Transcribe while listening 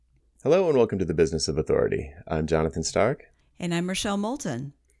Hello and welcome to the Business of Authority. I'm Jonathan Stark. And I'm Rochelle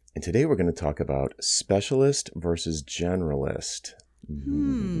Moulton. And today we're going to talk about specialist versus generalist.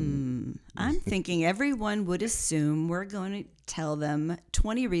 I'm thinking everyone would assume we're going to tell them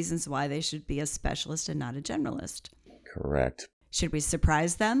 20 reasons why they should be a specialist and not a generalist. Correct. Should we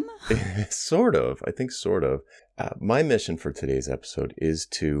surprise them? Sort of. I think sort of. My mission for today's episode is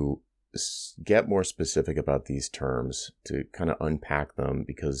to get more specific about these terms, to kind of unpack them,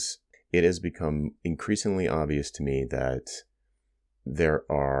 because it has become increasingly obvious to me that there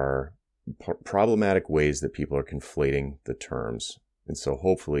are problematic ways that people are conflating the terms. And so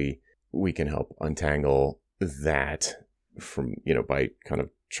hopefully we can help untangle that from, by kind of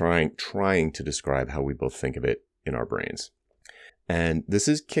trying to describe how we both think of it in our brains. And this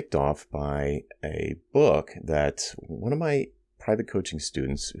is kicked off by a book that one of my private coaching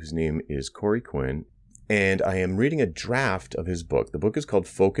students, whose name is Corey Quinn, and I am reading a draft of his book. The book is called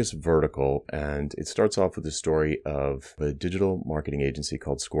Focus Vertical, and it starts off with the story of a digital marketing agency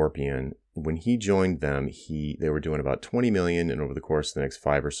called Scorpion. When he joined them, they were doing about 20 million, and over the course of the next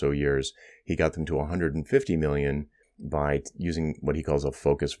 5 or so years, he got them to 150 million by using what he calls a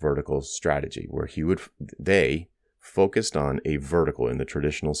focus vertical strategy, where they focused on a vertical in the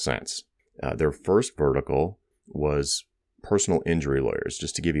traditional sense. Their first vertical was personal injury lawyers,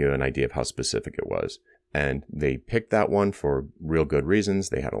 just to give you an idea of how specific it was. And they picked that one for real good reasons.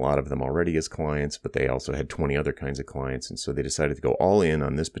 They had a lot of them already as clients, but they also had 20 other kinds of clients. And so they decided to go all in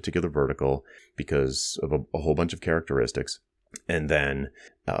on this particular vertical because of a whole bunch of characteristics. And then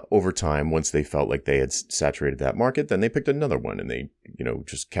over time, once they felt like they had saturated that market, then they picked another one and they,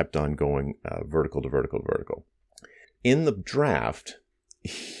 just kept on going vertical to vertical to vertical. In the draft,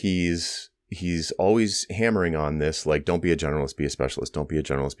 he's always hammering on this, like, don't be a generalist, be a specialist. Don't be a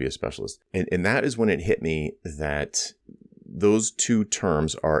generalist, be a specialist. And that is when it hit me that those two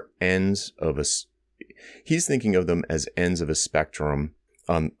terms are ends of he's thinking of them as ends of a spectrum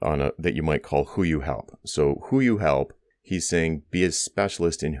that you might call who you help. So who you help, he's saying be a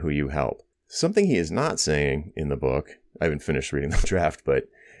specialist in who you help. Something he is not saying in the book, I haven't finished reading the draft, but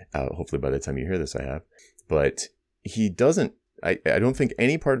hopefully by the time you hear this, I have. But he doesn't, I don't think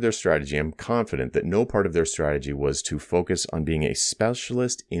any part of their strategy, I'm confident that no part of their strategy was to focus on being a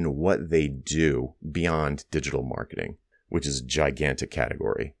specialist in what they do beyond digital marketing, which is a gigantic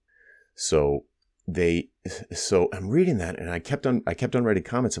category. So I'm reading that and I kept on writing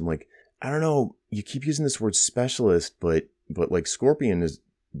comments. I'm like, I don't know, you keep using this word specialist, but like Scorpion is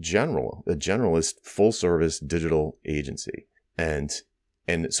a generalist, full service digital agency. And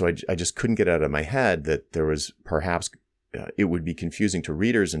so I just couldn't get out of my head that there was perhaps it would be confusing to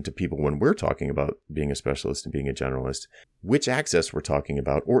readers and to people when we're talking about being a specialist and being a generalist, which axis we're talking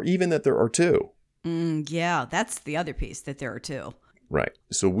about, or even that there are two. Yeah, that's the other piece, that there are two. Right.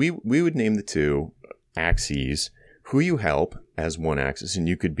 So we would name the two axes, who you help as one axis, and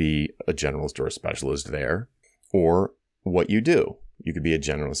you could be a generalist or a specialist there, or what you do. You could be a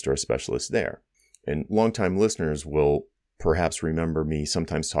generalist or a specialist there. And longtime listeners will perhaps remember me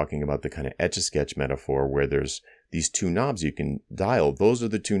sometimes talking about the kind of etch-a-sketch metaphor where there's these two knobs you can dial. Those are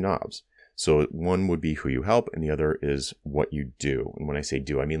the two knobs. So one would be who you help and the other is what you do. And when I say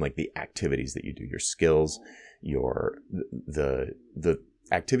do, I mean like the activities that you do, your skills, the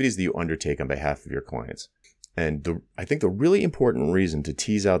activities that you undertake on behalf of your clients. And I think the really important reason to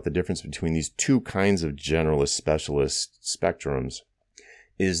tease out the difference between these two kinds of generalist specialist spectrums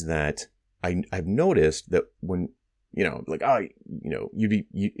is that I've noticed that when you'll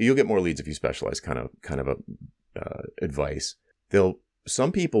get more leads if you specialize, kind of advice.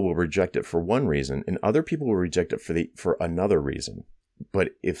 Some people will reject it for one reason, and other people will reject it for another reason.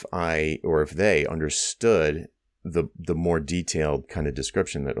 But if they understood the more detailed kind of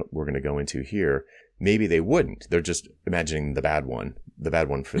description that we're going to go into here, maybe they wouldn't. They're just imagining the bad one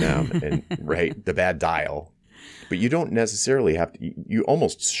for them, and right, the bad dial. But you don't necessarily have to, you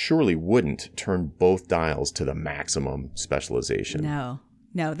almost surely wouldn't turn both dials to the maximum specialization.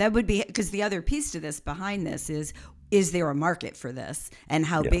 No, that would be, because the other piece to this behind this is there a market for this? And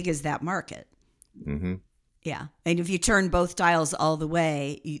how big is that market? Mm-hmm. Yeah. And if you turn both dials all the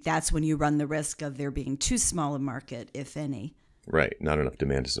way, that's when you run the risk of there being too small a market, if any. Right. Not enough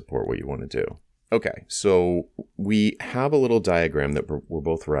demand to support what you want to do. Okay, so we have a little diagram that we're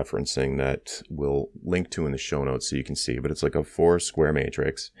both referencing that we'll link to in the show notes so you can see, but it's like a 4-square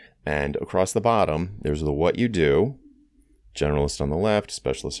matrix. And across the bottom, there's the what you do, generalist on the left,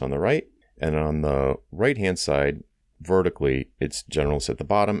 specialist on the right. And on the right-hand side, vertically, it's generalist at the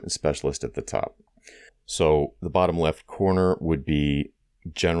bottom and specialist at the top. So the bottom left corner would be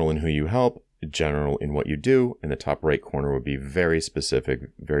general in who you help, general in what you do, and the top right corner would be very specific,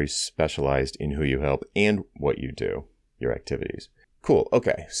 very specialized in who you help and what you do, your activities. Cool.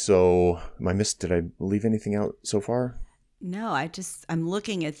 Okay. So did I leave anything out so far? No, I'm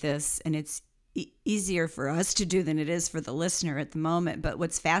looking at this, and it's easier for us to do than it is for the listener at the moment. But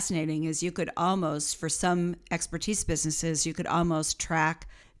what's fascinating is you could almost, for some expertise businesses, you could almost track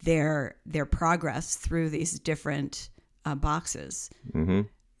their progress through these different boxes. Mm-hmm.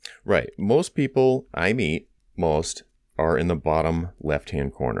 Right. Most people I meet, are in the bottom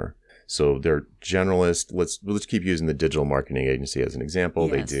left-hand corner. So they're generalist. Let's keep using the digital marketing agency as an example.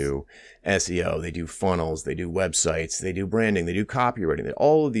 Yes. They do SEO, they do funnels, they do websites, they do branding, they do copywriting,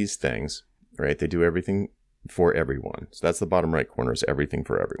 all of these things, right? They do everything for everyone. So that's the bottom right corner, is everything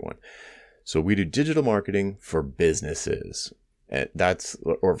for everyone. So we do digital marketing for businesses. And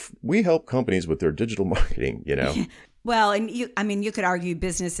we help companies with their digital marketing, Well, and you could argue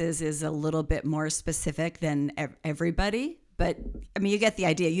businesses is a little bit more specific than everybody. But you get the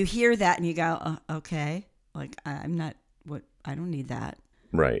idea. You hear that and you go, okay, like I don't need that.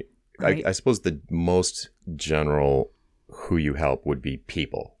 Right. I suppose the most general who you help would be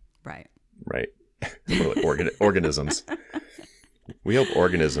people. Right. Right. Like organisms. We help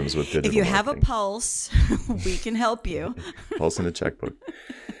organisms with digital If you marketing. have a pulse, we can help you. Pulse in a checkbook.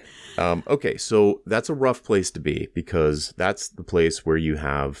 Okay, so that's a rough place to be, because that's the place where you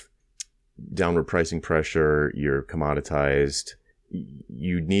have downward pricing pressure, you're commoditized,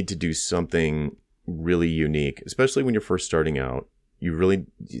 you need to do something really unique, especially when you're first starting out.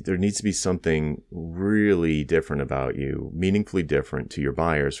 There needs to be something really different about you, meaningfully different to your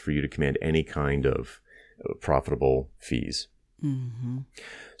buyers, for you to command any kind of profitable fees. Mm-hmm.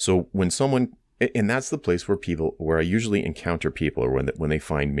 So and that's the place where I usually encounter people, or when they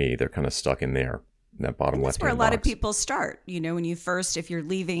find me, they're kind of stuck in there. That bottom left-hand box. That's where a lot of people start. If you're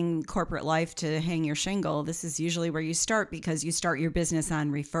leaving corporate life to hang your shingle, this is usually where you start, because you start your business on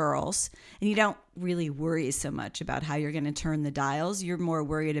referrals, and you don't really worry so much about how you're going to turn the dials. You're more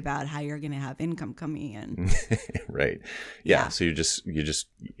worried about how you're going to have income coming in. Right. Yeah. So you're just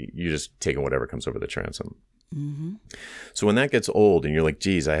taking whatever comes over the transom. Mm-hmm. So when that gets old and you're like,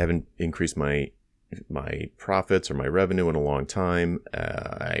 geez, I haven't increased my profits or my revenue in a long time.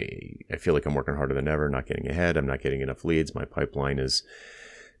 I feel like I'm working harder than ever, not getting ahead. I'm not getting enough leads. My pipeline is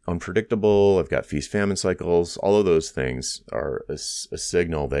unpredictable. I've got feast-famine cycles. All of those things are a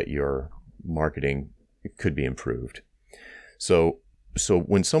signal that your marketing could be improved. So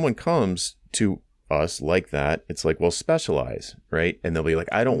when someone comes to us like that, it's like, well, specialize, right? And they'll be like,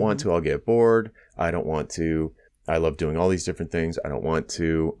 I don't want to. I'll get bored. I don't want to. I love doing all these different things. I don't want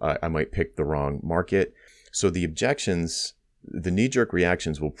to. I might pick the wrong market. So the objections, the knee-jerk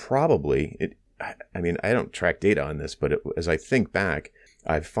reactions will probably, I don't track data on this, but as I think back,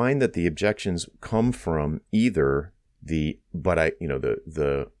 I find that the objections come from either the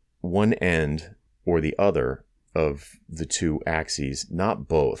one end or the other of the two axes, not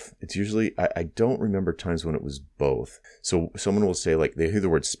both. It's usually, I don't remember times when it was both. So someone will say, like, they hear the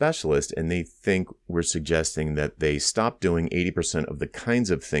word specialist and they think we're suggesting that they stop doing 80% of the kinds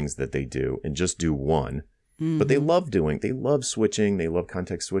of things that they do and just do one. Mm-hmm. But they love switching. They love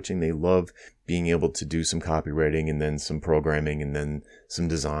context switching. They love being able to do some copywriting and then some programming and then some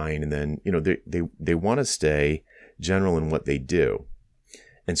design. And then, they want to stay general in what they do.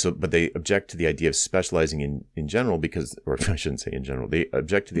 And so, but they object to the idea of specializing in general or I shouldn't say in general, they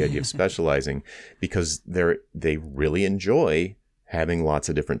object to the idea of specializing because they really enjoy having lots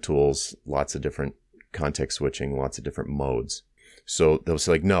of different tools, lots of different context switching, lots of different modes. So they'll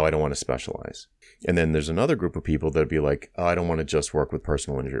say, like, no, I don't want to specialize. And then there's another group of people that'd be like, oh, I don't want to just work with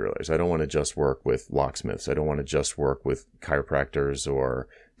personal injury lawyers. I don't want to just work with locksmiths. I don't want to just work with chiropractors or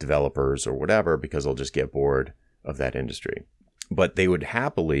developers or whatever, because I'll just get bored of that industry. But they would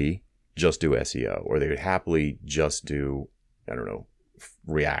happily just do SEO, or they would happily just do, I don't know,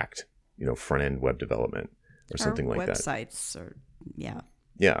 React, front-end web development or something like that. Websites yeah.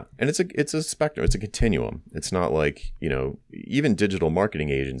 Yeah. And it's a spectrum. It's a continuum. It's not like, even digital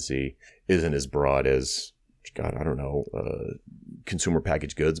marketing agency isn't as broad as, God, I don't know, consumer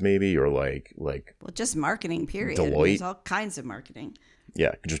packaged goods maybe, or like well, just marketing, period. Deloitte. There's all kinds of marketing.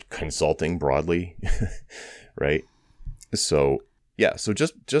 Yeah. Just consulting broadly. Right. So yeah, so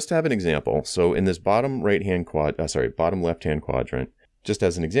just to have an example. So in this bottom bottom left-hand quadrant, just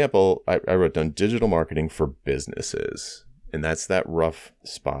as an example, I wrote down digital marketing for businesses, and that's that rough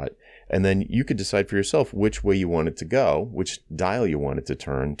spot. And then you could decide for yourself which way you want it to go, which dial you want it to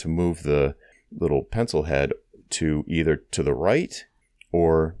turn to move the little pencil head to either to the right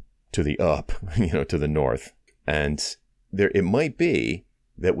or to the up, to the north. And it might be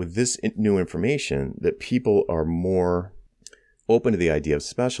that with this new information, that people are more open to the idea of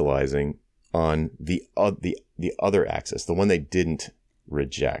specializing on the other axis, the one they didn't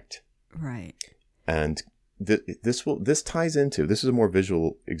reject. Right. And this ties into, this is a more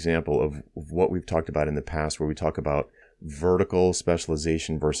visual example of what we've talked about in the past, where we talk about vertical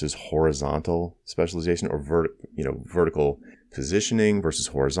specialization versus horizontal specialization, or vertical positioning versus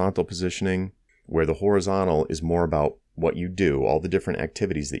horizontal positioning, where the horizontal is more about what you do, all the different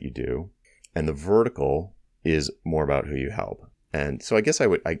activities that you do, and the vertical is more about who you help. And so I guess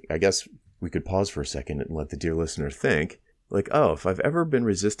I guess we could pause for a second and let the dear listener think, like, oh, if I've ever been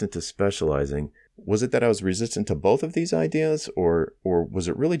resistant to specializing, was it that I was resistant to both of these ideas, or was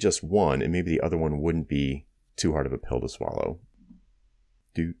it really just one, and maybe the other one wouldn't be too hard of a pill to swallow?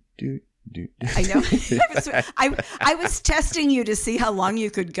 I know. I was testing you to see how long you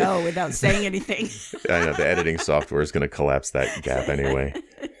could go without saying anything. I know the editing software is going to collapse that gap anyway.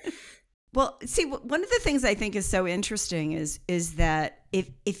 Well, see, one of the things I think is so interesting is that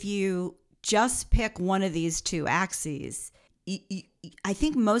if you just pick one of these two axes, I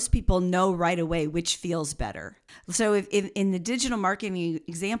think most people know right away which feels better. So if in the digital marketing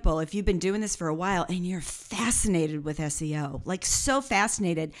example, if you've been doing this for a while and you're fascinated with SEO, like so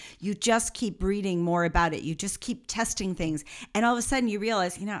fascinated, you just keep reading more about it. You just keep testing things. And all of a sudden you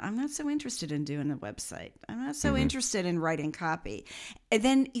realize, I'm not so interested in doing a website. I'm not so interested in writing copy. And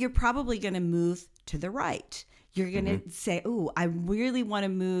then you're probably going to move to the right. You're going to say, oh, I really want to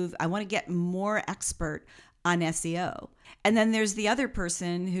move. I want to get more expert on SEO. And then there's the other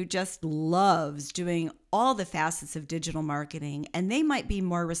person who just loves doing all the facets of digital marketing, and they might be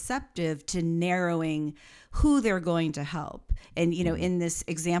more receptive to narrowing who they're going to help. And, in this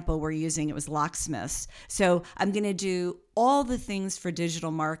example we're using, it was locksmiths. So I'm going to do all the things for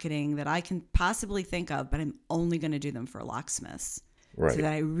digital marketing that I can possibly think of, but I'm only going to do them for locksmiths. Right. So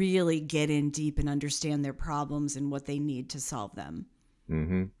that I really get in deep and understand their problems and what they need to solve them.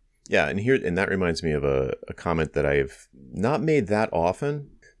 Mm-hmm. Yeah, and that reminds me of a comment that I've not made that often,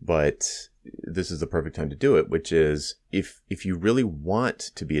 but this is the perfect time to do it, which is if you really want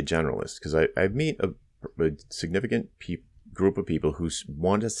to be a generalist, because I meet a significant group of people who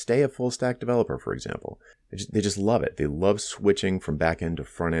want to stay a full stack developer, for example. They just love it. They love switching from back end to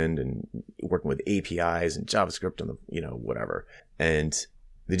front end and working with APIs and JavaScript and whatever. And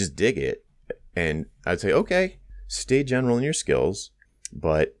they just dig it. And I'd say, okay, stay general in your skills,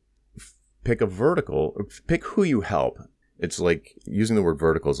 but pick a vertical, or pick who you help. It's like using the word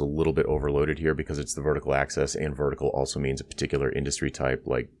vertical is a little bit overloaded here because it's the vertical axis, and vertical also means a particular industry type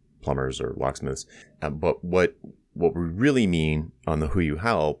like plumbers or locksmiths. But what we really mean on the who you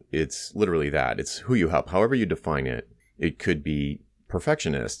help, it's literally that. It's who you help. However you define it, it could be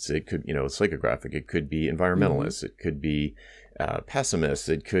perfectionists. It could, psychographic. It could be environmentalists. It could be pessimists.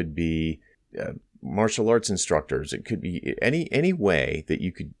 It could be martial arts instructors. It could be any way that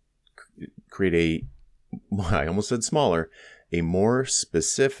you could create I almost said smaller, a more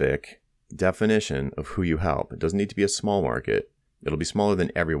specific definition of who you help. It doesn't need to be a small market. It'll be smaller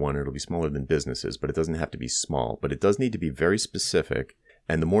than everyone. It'll be smaller than businesses, but it doesn't have to be small. But it does need to be very specific.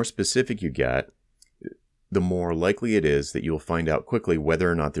 And the more specific you get, the more likely it is that you'll find out quickly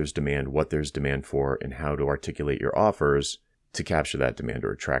whether or not there's demand, what there's demand for, and how to articulate your offers to capture that demand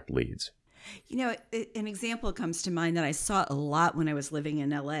or attract leads. An example comes to mind that I saw a lot when I was living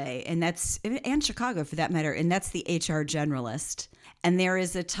in LA, and Chicago for that matter, and that's the HR generalist. And there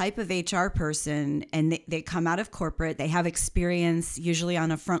is a type of HR person, and they come out of corporate, they have experience usually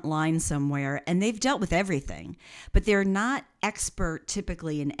on a front line somewhere, and they've dealt with everything, but they're not expert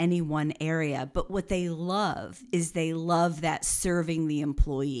typically in any one area. But what they love is they love that serving the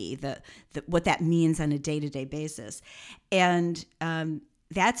employee, what that means on a day-to-day basis. And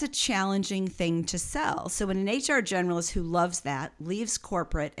that's a challenging thing to sell. So when an HR generalist who loves that leaves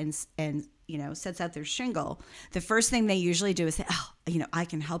corporate and sets out their shingle, the first thing they usually do is say, I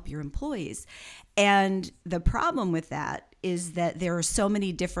can help your employees. And the problem with that is that there are so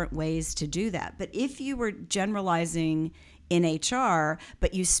many different ways to do that. But if you were generalizing in HR,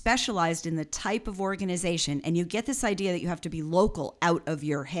 but you specialized in the type of organization, and you get this idea that you have to be local out of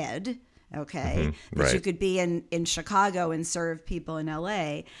your head, okay, but right. You could be in Chicago and serve people in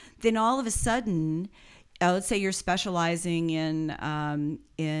LA, then all of a sudden, let's say you're specializing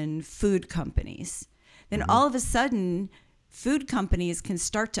in food companies, then all of a sudden food companies can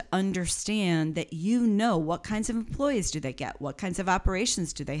start to understand that what kinds of employees do they get, what kinds of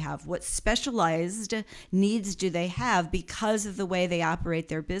operations do they have, what specialized needs do they have because of the way they operate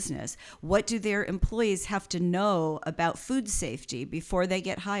their business, what do their employees have to know about food safety before they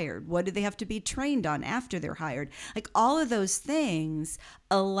get hired, what do they have to be trained on after they're hired. Like all of those things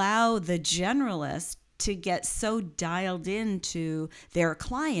allow the generalist to get so dialed into their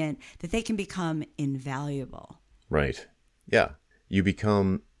client that they can become invaluable. Right. Yeah. You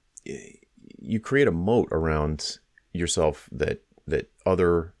create a moat around yourself that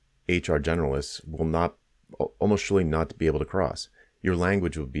other HR generalists will almost surely not be able to cross. Your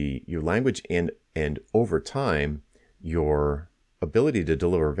language and over time, your ability to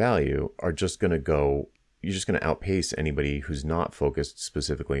deliver value you're just going to outpace anybody who's not focused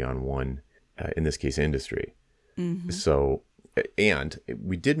specifically on one, in this case, industry. Mm-hmm. So, and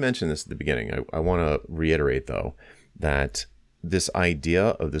we did mention this at the beginning. I want to reiterate though, that this idea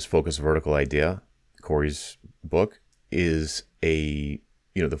of this focus vertical idea, Corey's book, is the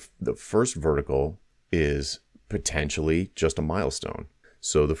first vertical is potentially just a milestone.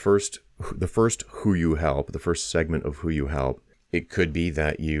 So the first who you help, the first segment of who you help, it could be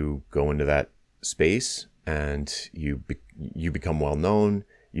that you go into that space and you become well known,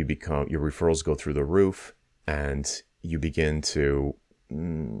 your referrals go through the roof, and you begin to,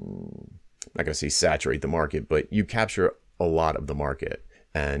 I'm not going to say saturate the market, but you capture a lot of the market.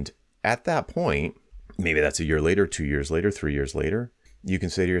 And at that point, maybe that's a year later, 2 years later, 3 years later, you can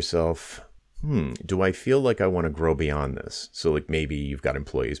say to yourself, do I feel like I want to grow beyond this? So like maybe you've got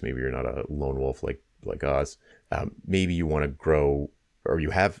employees, maybe you're not a lone wolf like us. Maybe you want to grow, or you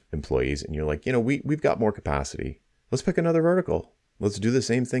have employees and you're like, we've got more capacity. Let's pick another vertical. Let's do the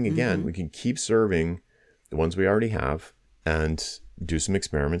same thing again. Mm-hmm. We can keep serving the ones we already have and do some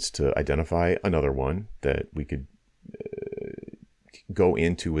experiments to identify another one that we could go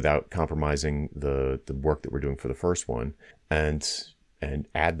into without compromising the work that we're doing for the first one, and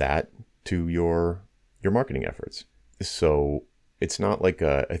add that to your marketing efforts. So it's not like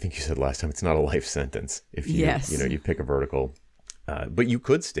I think you said last time, it's not a life sentence if you you pick a vertical, but you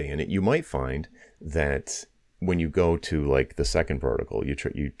could stay in it. You might find that when you go to like the second vertical, you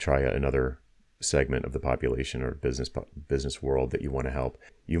try another segment of the population or business world that you want to help,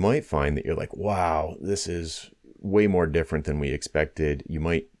 you might find that you're like, wow, this is way more different than we expected. You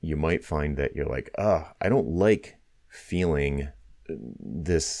might find that you're like, I don't like feeling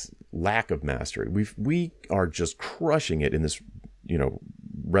this lack of mastery. We are just crushing it in this,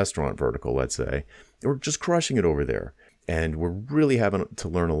 restaurant vertical, let's say. We're just crushing it over there. And we're really having to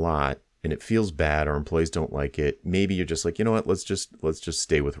learn a lot, and it feels bad. Our employees don't like it. Maybe you're just like, you know what, let's just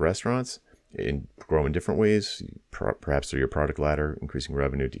stay with restaurants and grow in different ways, perhaps through your product ladder, increasing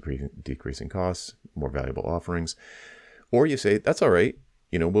revenue, decreasing costs, more valuable offerings. Or you say, that's all right.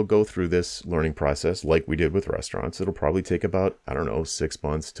 We'll go through this learning process like we did with restaurants. It'll probably take about, 6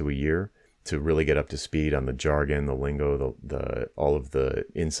 months to a year to really get up to speed on the jargon, the lingo, the all of the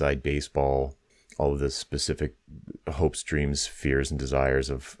inside baseball, all of the specific hopes, dreams, fears, and desires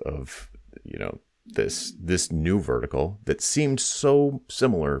of this new vertical that seemed so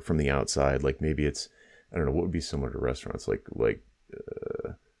similar from the outside. Like maybe it's, I don't know, what would be similar to restaurants, like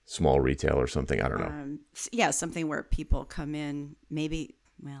small retail or something. I don't know. Something where people come in, maybe,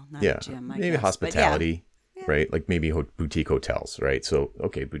 not a gym, maybe guess, hospitality, right? Like maybe boutique hotels, right? So,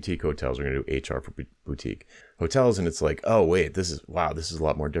 okay, boutique hotels are going to do HR for boutique hotels. And it's like, oh, wait, this is a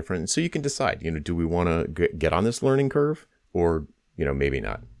lot more different. And so you can decide, do we want to get on this learning curve or, maybe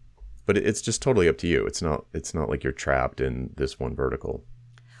not. But it's just totally up to you. It's not like you're trapped in this one vertical.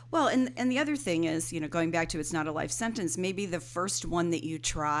 Well, and the other thing is, going back to it's not a life sentence, maybe the first one that you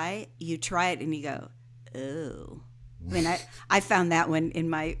try it and you go, oh. I mean, I found that when in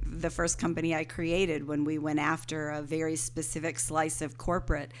the first company I created, when we went after a very specific slice of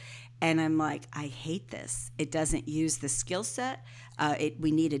corporate, and I'm like, I hate this. It doesn't use the skill set.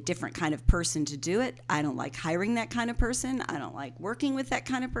 We need a different kind of person to do it. I don't like hiring that kind of person. I don't like working with that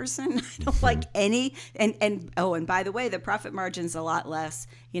kind of person. I don't like any. And by the way, the profit margin's a lot less.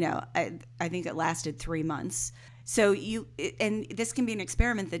 I think it lasted 3 months. So this can be an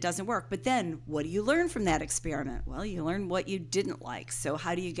experiment that doesn't work. But then what do you learn from that experiment? Well, you learn what you didn't like. So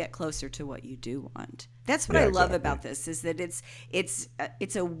how do you get closer to what you do want? That's what I love about this, is that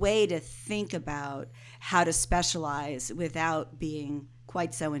it's a way to think about how to specialize without being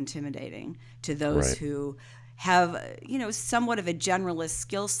quite so intimidating to those who have, somewhat of a generalist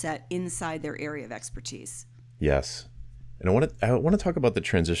skill set inside their area of expertise. Yes. And I want to talk about the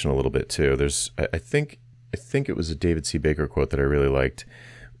transition a little bit too. I think it was a David C. Baker quote that I really liked,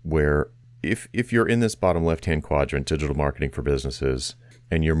 where if you're in this bottom left-hand quadrant, digital marketing for businesses,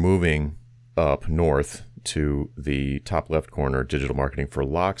 and you're moving up north to the top left corner, digital marketing for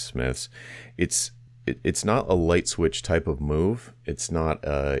locksmiths, it's not a light switch type of move. It's not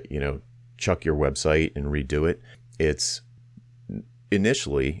chuck your website and redo it. It's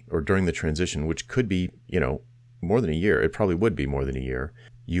initially, or during the transition, which could be, more than a year, it probably would be more than a year,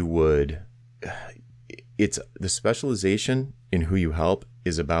 it's the specialization in who you help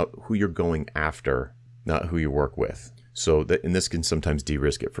is about who you're going after, not who you work with. So and this can sometimes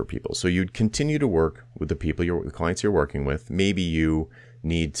de-risk it for people. So you'd continue to work with the clients you're working with. Maybe you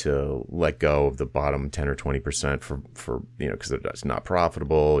need to let go of the bottom 10 or 20% for because it's not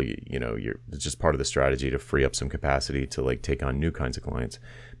profitable. It's just part of the strategy to free up some capacity to take on new kinds of clients.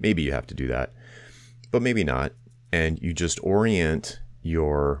 Maybe you have to do that, but maybe not. And you just orient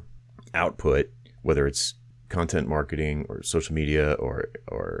your output, whether it's content marketing or social media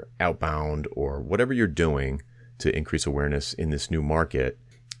or outbound or whatever you're doing to increase awareness in this new market,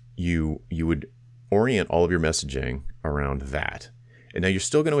 you would orient all of your messaging around that. And now you're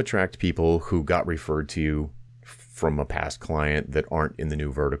still going to attract people who got referred to you from a past client that aren't in the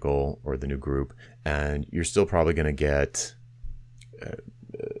new vertical or the new group. And you're still probably going to get,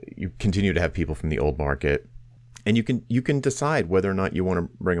 you continue to have people from the old market. And you can decide whether or not you want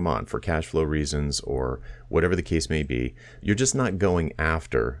to bring them on for cash flow reasons or whatever the case may be. You're just not going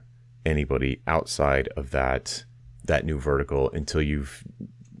after anybody outside of that new vertical until you've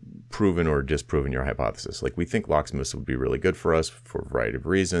proven or disproven your hypothesis. We think locksmiths would be really good for us for a variety of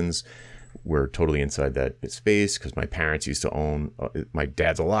reasons. We're totally inside that space because my parents used to own, my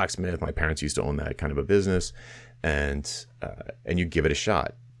dad's a locksmith. My parents used to own that kind of a business, and you give it a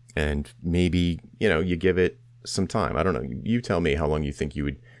shot, and maybe you give it some time. I don't know. You tell me how long you think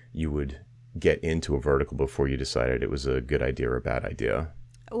you would get into a vertical before you decided it was a good idea or a bad idea.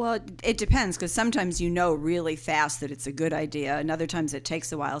 Well, it depends, because sometimes really fast that it's a good idea, and other times it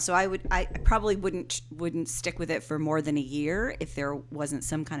takes a while. So I probably wouldn't stick with it for more than a year if there wasn't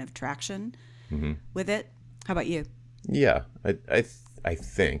some kind of traction with it. How about you? Yeah, I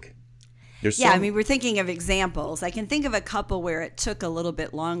think. I mean, we're thinking of examples. I can think of a couple where it took a little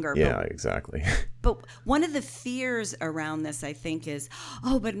bit longer. Yeah, exactly. But one of the fears around this, I think, is,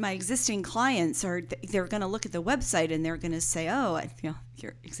 but my existing clients they're going to look at the website and they're going to say,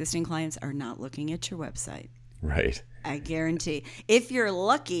 your existing clients are not looking at your website. Right. I guarantee. If you're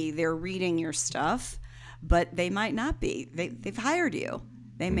lucky, they're reading your stuff, but they might not be. They've hired you.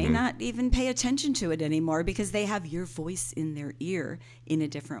 They may not even pay attention to it anymore because they have your voice in their ear in a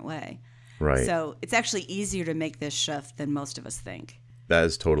different way. Right. So it's actually easier to make this shift than most of us think. That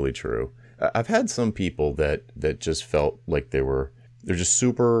is totally true. I've had some people that just felt like they're just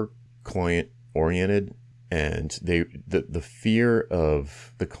super client oriented, and the fear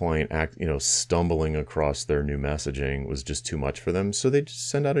of the client stumbling across their new messaging was just too much for them. So they just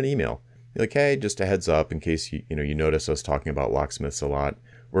send out an email like, hey, just a heads up in case you notice us talking about locksmiths a lot.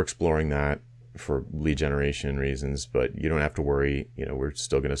 We're exploring that for lead generation reasons, but you don't have to worry. We're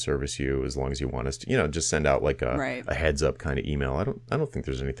still going to service you as long as you want us to. Just send out a heads up kind of email. I don't think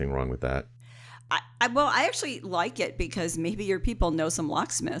there's anything wrong with that. I actually like it because maybe your people know some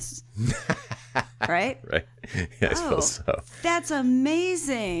locksmiths, right? Right. Yeah, I suppose so. That's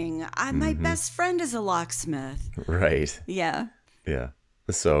amazing. My best friend is a locksmith. Right. Yeah. Yeah.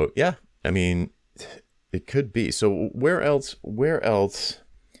 So yeah, I mean, it could be. So where else?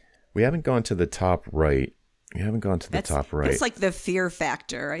 We haven't gone to the top right. Top right. That's like the fear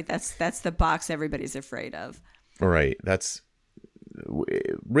factor, right? That's the box everybody's afraid of. All right. That's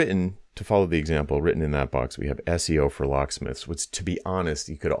written, to follow the example, written in that box, we have SEO for locksmiths, which, to be honest,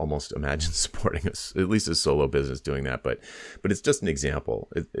 you could almost imagine supporting us, at least a solo business doing that. But it's just an example.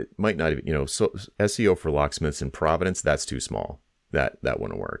 It might not even, so SEO for locksmiths in Providence, that's too small. That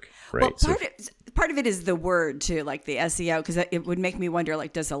wouldn't work, right? Well, part of it is the word too, like the SEO, because it would make me wonder,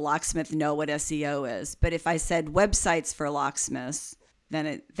 does a locksmith know what SEO is? But if I said websites for locksmiths,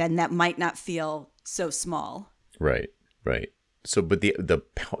 then that might not feel so small. Right. So, but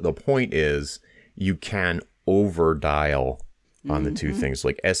the point is, you can over dial on the two things,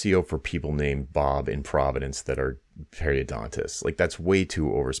 like SEO for people named Bob in Providence that are periodontists. That's way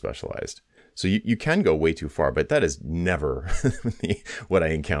too over specialized. So you can go way too far, but that is never what I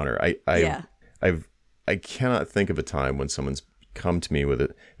encounter. I cannot think of a time when someone's come to me with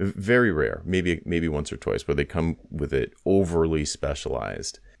it. Very rare, maybe once or twice, where they come with it overly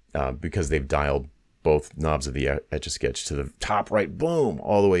specialized because they've dialed both knobs of the etch-a-sketch to the top right, boom,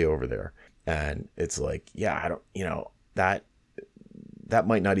 all the way over there, and it's like, I don't, that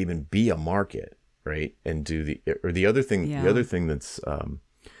might not even be a market, right? And the other thing that's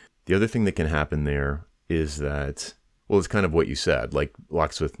The other thing that can happen there is that, well, it's kind of what you said, like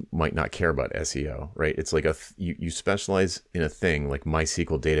locksmith might not care about SEO, right? It's like you specialize in a thing like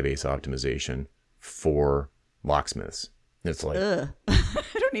MySQL database optimization for locksmiths. It's like, Ugh.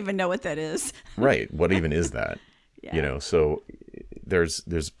 I don't even know what that is. right. What even is that? Yeah. So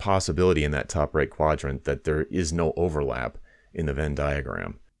there's possibility in that top right quadrant that there is no overlap in the Venn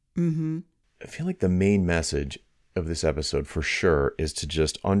diagram. Mm-hmm. I feel like the main message of this episode for sure is to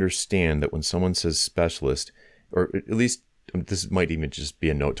just understand that when someone says specialist, or at least this might even just be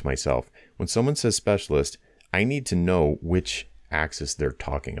a note to myself, when someone says specialist, I need to know which axis they're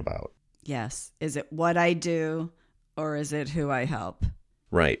talking about. Yes. Is it what I do or is it who I help?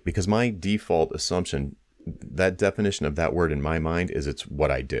 Right. Because my default assumption, that definition of that word in my mind is it's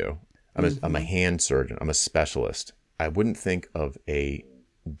what I do. I'm a hand surgeon. I'm a specialist. I wouldn't think of a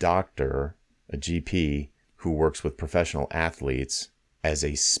doctor, a GP, who works with professional athletes as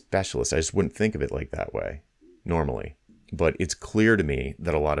a specialist. I just wouldn't think of it like that way normally. But it's clear to me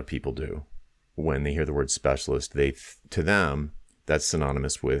that a lot of people do. When they hear the word specialist, to them, that's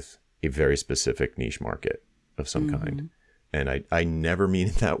synonymous with a very specific niche market of some kind. And I never mean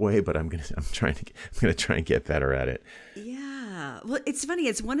it that way, but I'm gonna try and get better at it. Yeah. Well, it's funny.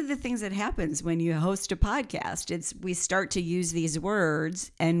 It's one of the things that happens when you host a podcast. We start to use these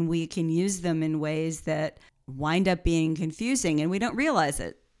words and we can use them in ways that wind up being confusing and we don't realize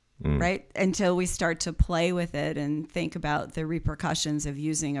it, right? Until we start to play with it and think about the repercussions of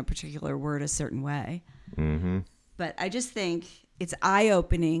using a particular word a certain way. Mm-hmm. But I just think it's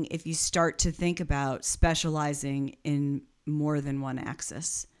eye-opening if you start to think about specializing in more than one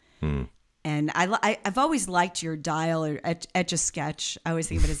axis. And I've always liked your dial or etch-a-sketch. I always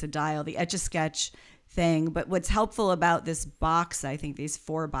think of it as a dial, the etch-a-sketch thing. But what's helpful about this box, I think these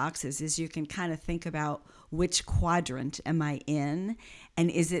 4 boxes, is you can kind of think about which quadrant am I in?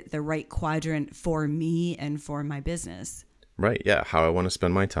 And is it the right quadrant for me and for my business? Right. Yeah. How I want to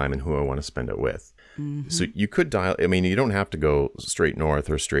spend my time and who I want to spend it with. So you could dial, I mean, you don't have to go straight north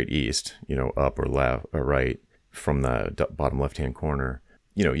or straight east, up or left or right from the bottom left-hand corner.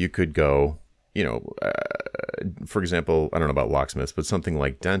 You could go, for example, I don't know about locksmiths, but something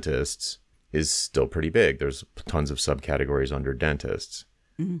like dentists is still pretty big. There's tons of subcategories under dentists.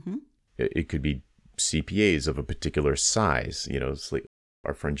 It could be CPAs of a particular size. It's like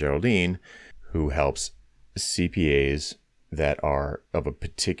our friend Geraldine, who helps CPAs that are of a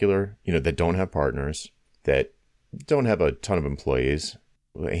particular, that don't have partners, that don't have a ton of employees,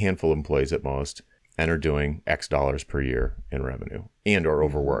 a handful of employees at most, and are doing X dollars per year in revenue and are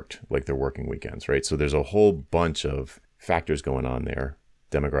overworked, like they're working weekends, right? So there's a whole bunch of factors going on there,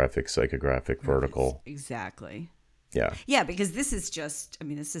 demographic, psychographic, vertical. Exactly. Yeah. Yeah, because this is just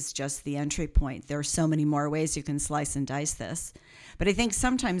the entry point. There are so many more ways you can slice and dice this. But I think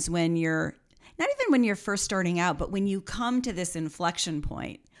sometimes when you're, not even when you're first starting out, but when you come to this inflection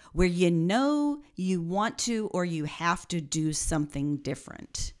point where you want to or you have to do something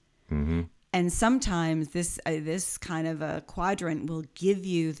different. And sometimes this kind of a quadrant will give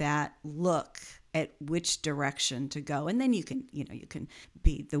you that look at which direction to go. And then you can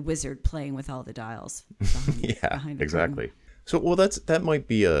be the wizard playing with all the dials. Behind Exactly. So, well, that might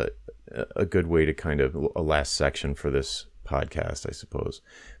be a good way to kind of a last section for this podcast, I suppose,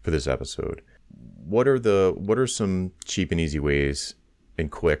 for this episode. What are some cheap and easy ways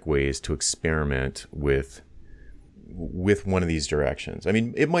and quick ways to experiment with one of these directions? I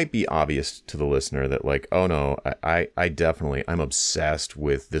mean, it might be obvious to the listener that like, oh no, I'm obsessed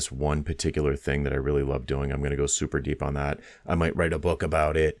with this one particular thing that I really love doing. I'm going to go super deep on that. I might write a book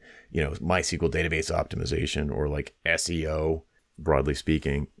about it, MySQL database optimization or like SEO, broadly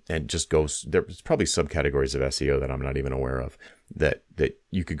speaking, and just go, there's probably subcategories of SEO that I'm not even aware of that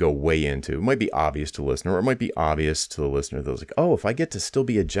you could go way into. It might be obvious to the listener, or it might be obvious to the listener that was like, oh, if I get to still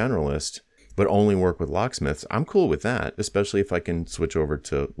be a generalist, but only work with locksmiths, I'm cool with that, especially if I can switch over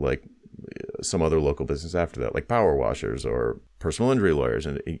to like some other local business after that, like power washers or personal injury lawyers,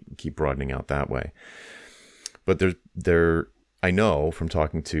 and keep broadening out that way. But I know from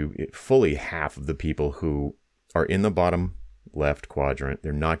talking to fully half of the people who are in the bottom left quadrant,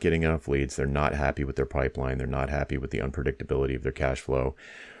 they're not getting enough leads, they're not happy with their pipeline, they're not happy with the unpredictability of their cash flow,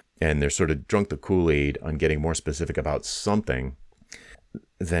 and they're sort of drunk the Kool-Aid on getting more specific about something.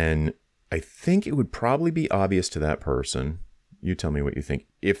 Then I think it would probably be obvious to that person, you tell me what you think,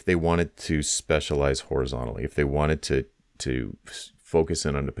 if they wanted to specialize horizontally, if they wanted to focus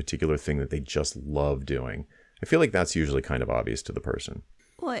in on a particular thing that they just love doing. I feel like that's usually kind of obvious to the person.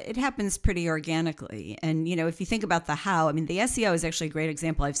 Well, it happens pretty organically. And, if you think about the how, I mean, the SEO is actually a great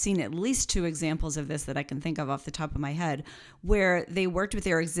example. I've seen at least 2 examples of this that I can think of off the top of my head, where they worked with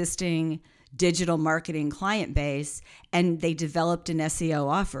their existing digital marketing client base and they developed an SEO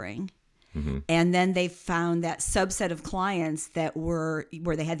offering. Mm-hmm. And then they found that subset of clients that were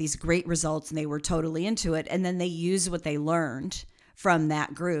where they had these great results and they were totally into it. And then they used what they learned from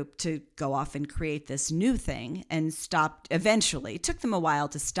that group to go off and create this new thing and stopped eventually. It took them a while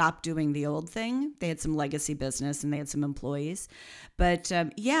to stop doing the old thing. They had some legacy business and they had some employees. But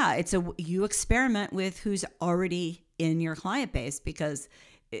you experiment with who's already in your client base because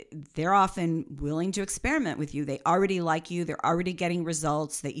they're often willing to experiment with you. They already like you. They're already getting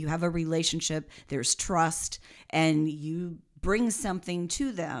results, that you have a relationship, there's trust, and you bring something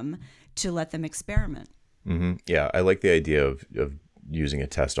to them to let them experiment. Mm-hmm. Yeah, I like the idea of using a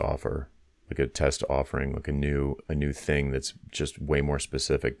test offer, like a test offering, like a new thing that's just way more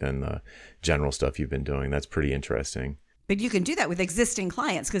specific than the general stuff you've been doing. That's pretty interesting. But you can do that with existing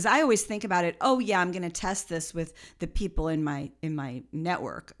clients, because I always think about it, oh yeah, I'm going to test this with the people in my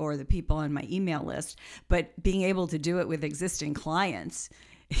network or the people on my email list. But being able to do it with existing clients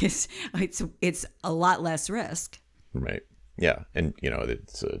it's a lot less risk. Right. Yeah. And,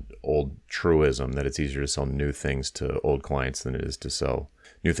 it's an old truism that it's easier to sell new things to old clients than it is to sell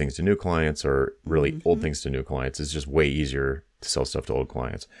new things to new clients, or really mm-hmm. old things to new clients. It's just way easier to sell stuff to old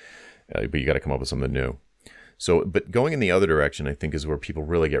clients. But you got to come up with something new. So, but going in the other direction, I think, is where people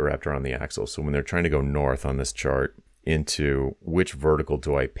really get wrapped around the axle. So when they're trying to go north on this chart into which vertical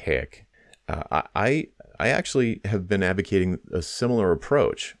do I pick, I actually have been advocating a similar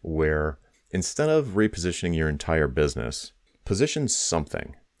approach where instead of repositioning your entire business, position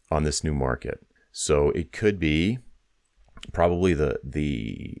something on this new market. So it could be probably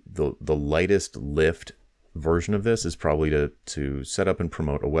the lightest lift version of this is probably to set up and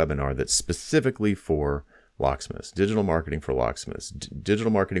promote a webinar that's specifically for locksmiths, digital marketing for locksmiths,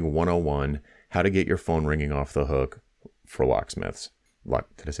 digital marketing 101, how to get your phone ringing off the hook for locksmiths.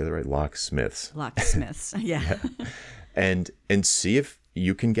 Did I say that right? Locksmiths. Locksmiths, yeah. And see if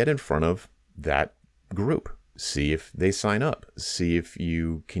you can get in front of that group. See if they sign up. See if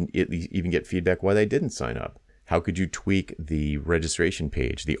you can even get feedback why they didn't sign up. How could you tweak the registration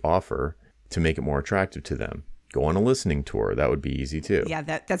page, the offer, to make it more attractive to them? Go on a listening tour. That would be easy too. Yeah,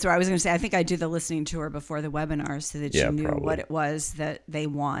 that's what I was going to say. I think I do the listening tour before the webinar so that you knew probably what it was that they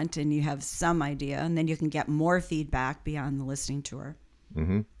want and you have some idea, and then you can get more feedback beyond the listening tour.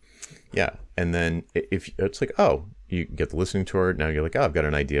 Mm-hmm. Yeah. And then if it's like, oh, you get the listening tour. Now you're like, oh, I've got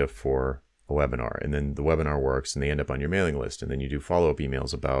an idea for a webinar. And then the webinar works and they end up on your mailing list. And then you do follow-up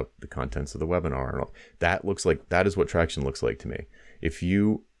emails about the contents of the webinar. And all. That is what traction looks like to me. If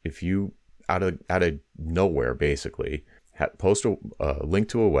you out of nowhere, basically, post a link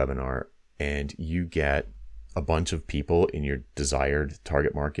to a webinar and you get a bunch of people in your desired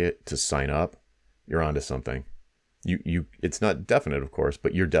target market to sign up, you're onto something. It's not definite, of course,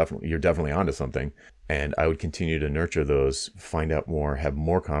 but you're definitely onto something. And I would continue to nurture those, find out more, have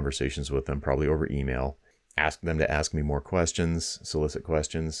more conversations with them, probably over email, ask them to ask me more questions, solicit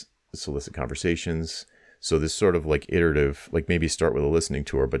conversations. So this sort of like iterative, like maybe start with a listening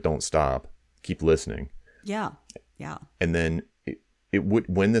tour, but don't stop. Keep listening. Yeah. Yeah. And then it would,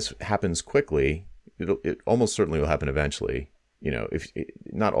 when this happens quickly, it almost certainly will happen eventually. If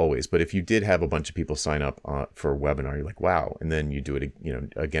not always, but if you did have a bunch of people sign up for a webinar, you're like, wow. And then you do it,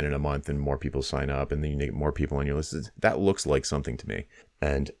 again in a month and more people sign up and then you get more people on your list. That looks like something to me.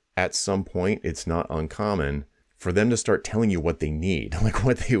 And at some point, it's not uncommon for them to start telling you what they need, like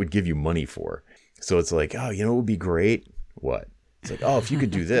what they would give you money for. So it's like, oh, it would be great. What? It's like, oh, if you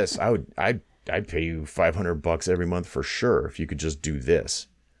could do this, I'd pay you $500 every month for sure if you could just do this.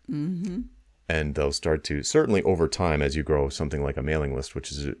 Mm-hmm. And they'll start to, certainly over time, as you grow something like a mailing list,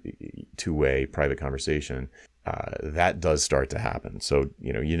 which is a two-way private conversation, that does start to happen. So,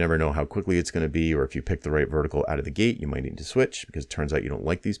 you never know how quickly it's going to be, or if you pick the right vertical out of the gate, you might need to switch because it turns out you don't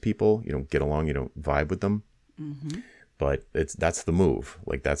like these people, you don't get along, you don't vibe with them. Mm-hmm. But that's the move.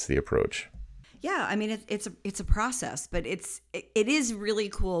 Like, that's the approach. Yeah, I mean, it's a process, but it is really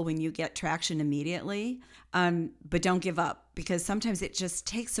cool when you get traction immediately. But don't give up, because sometimes it just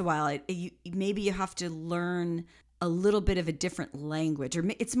takes a while. Maybe you have to learn a little bit of a different language, or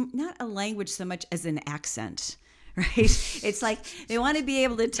it's not a language so much as an accent, right? It's like they want to be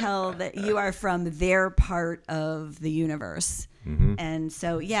able to tell that you are from their part of the universe. Mm-hmm. And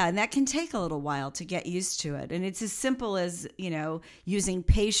so, and that can take a little while to get used to it. And it's as simple as, using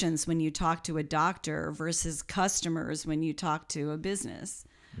patience when you talk to a doctor versus customers when you talk to a business.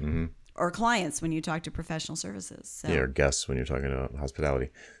 Mm-hmm. or clients when you talk to professional services. So. Yeah, or guests when you're talking about hospitality.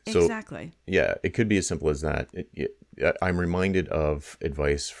 So, exactly. Yeah, it could be as simple as that. I'm reminded of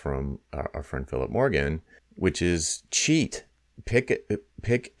advice from our friend Philip Morgan, which is cheat.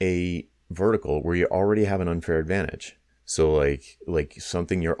 Pick a vertical where you already have an unfair advantage. So like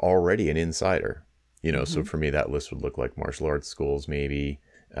something you're already an insider. So for me, that list would look like martial arts schools, maybe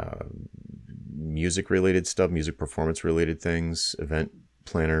music related stuff, music performance related things, event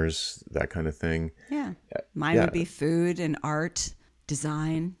planners, that kind of thing. Yeah. Mine would be food and art,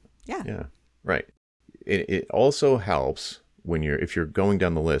 design. Yeah. Yeah. Right. It also helps if you're going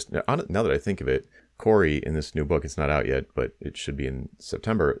down the list. Now that I think of it, Corey, in this new book, it's not out yet, but it should be in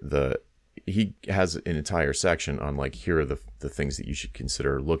September. He has an entire section on like, here are the things that you should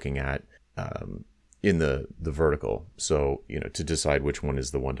consider looking at in the vertical. So, to decide which one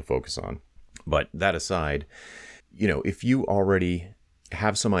is the one to focus on. But that aside, if you already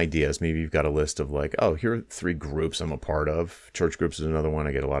have some ideas, maybe you've got a list of like, oh, here are 3 groups I'm a part of. Church groups is another one.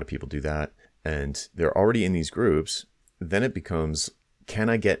 I get a lot of people do that. And they're already in these groups. Then it becomes, can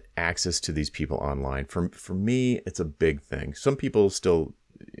I get access to these people online? For me, it's a big thing. Some people still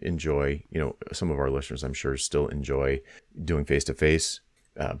enjoy, some of our listeners, I'm sure, still enjoy doing face-to-face.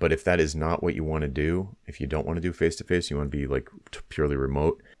 But if that is not what you want to do, if you don't want to do face-to-face, you want to be like purely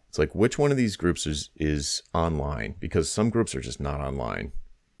remote, it's like, which one of these groups is online? Because some groups are just not online.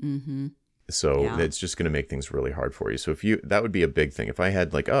 Mm-hmm. So it's just going to make things really hard for you. So that would be a big thing. If I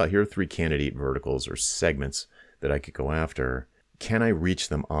had like, oh, here are 3 candidate verticals or segments that I could go after, can I reach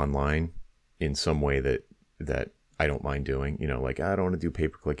them online in some way that I don't mind doing? Like, I don't want to do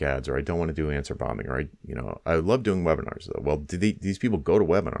pay-per-click ads, or I don't want to do answer bombing, or I love doing webinars though. Well, do these people go to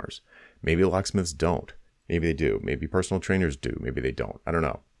webinars? Maybe locksmiths don't. Maybe they do. Maybe personal trainers do. Maybe they don't. I don't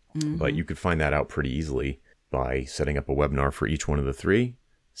know. Mm-hmm. But you could find that out pretty easily by setting up a webinar for each one of the 3.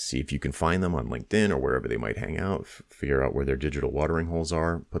 See if you can find them on LinkedIn or wherever they might hang out. Figure out where their digital watering holes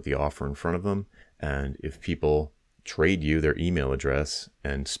are. Put the offer in front of them. And if people trade you their email address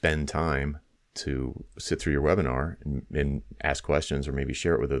and spend time to sit through your webinar and ask questions or maybe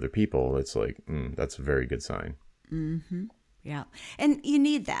share it with other people, it's like, that's a very good sign. Mm-hmm. Yeah. And you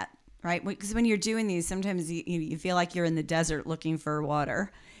need that, right? Because when you're doing these, sometimes you feel like you're in the desert looking for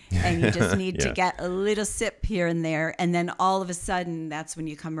water. And you just need to get a little sip here and there. And then all of a sudden, that's when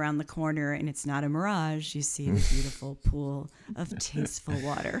you come around the corner and it's not a mirage. You see a beautiful pool of tasteful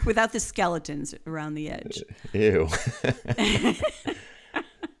water without the skeletons around the edge. Ew.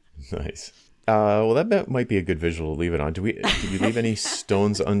 Nice. Well, that might be a good visual to leave it on. Did we leave any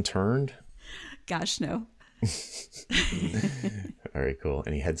stones unturned? Gosh, no. All right, cool.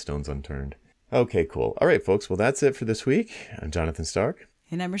 Any headstones unturned? Okay, cool. All right, folks. Well, that's it for this week. I'm Jonathan Stark.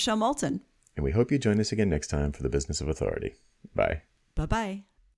 And I'm Rochelle Moulton. And we hope you join us again next time for the Business of Authority. Bye. Bye-bye.